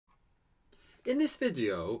In this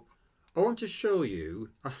video, I want to show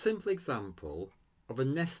you a simple example of a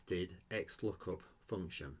nested XLOOKUP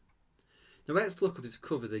function. Now, XLOOKUP is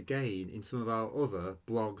covered again in some of our other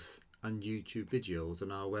blogs and YouTube videos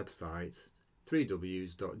on our website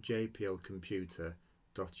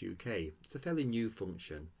www.jplcomputer.uk. It's a fairly new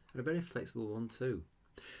function and a very flexible one too.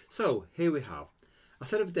 So here we have a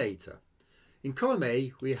set of data. In column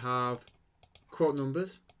A we have quote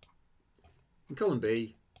numbers, in column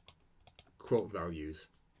B quote values.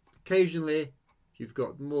 Occasionally you've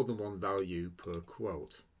got more than one value per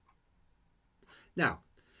quote. Now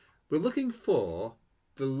we're looking for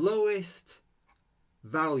the lowest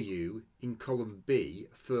value in column B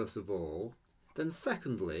first of all, then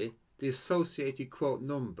secondly the associated quote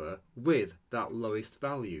number with that lowest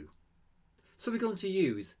value. So we're going to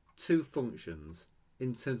use two functions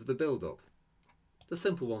in terms of the build-up. The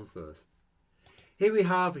simple one first. Here we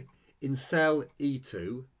have in cell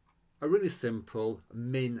E2 a really simple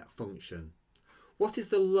min function. What is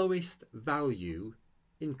the lowest value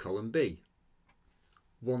in column B?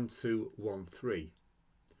 1213.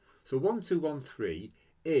 So 1213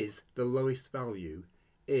 is the lowest value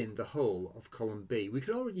in the whole of column B. We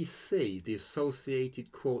can already see the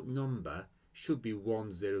associated quote number should be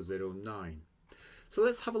 1009. So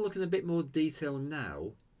let's have a look in a bit more detail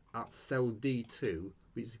now at cell D2,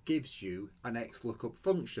 which gives you an XLOOKUP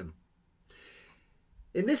function.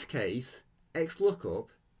 In this case,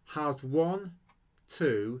 XLOOKUP has 1,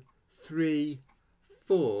 2, 3,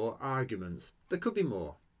 4 arguments. There could be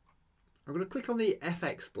more. I'm going to click on the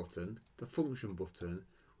FX button, the function button,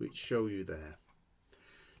 which show you there.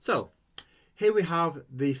 So here we have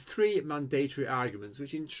the 3 mandatory arguments,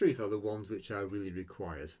 which in truth are the ones which are really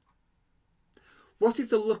required. What is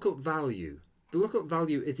the lookup value? The lookup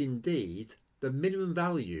value is indeed the minimum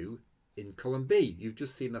value in column B. You've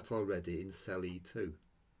just seen that already in cell E2.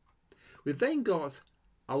 We've then got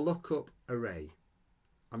a lookup array,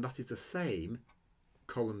 and that is the same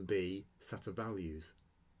column B set of values.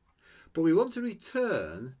 But we want to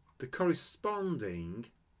return the corresponding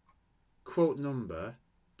quote number.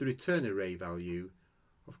 The return array value,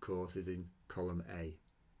 of course, is in column A.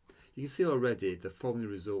 You can see already the formula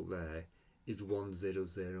result there is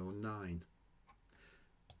 1009.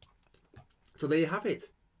 So there you have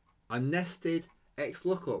it, a nested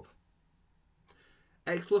XLOOKUP.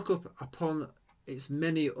 XLOOKUP, upon its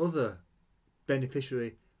many other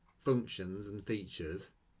beneficiary functions and features,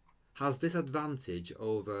 has this advantage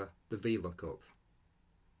over the VLOOKUP.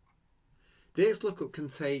 The XLOOKUP can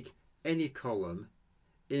take any column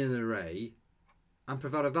in an array and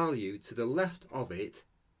provide a value to the left of it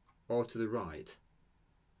or to the right.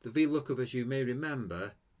 The VLOOKUP, as you may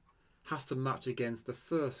remember, has to match against the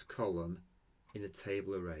first column in a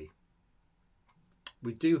table array.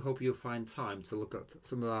 We do hope you'll find time to look at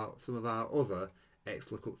some of our other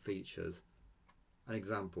XLOOKUP features and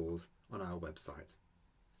examples on our website.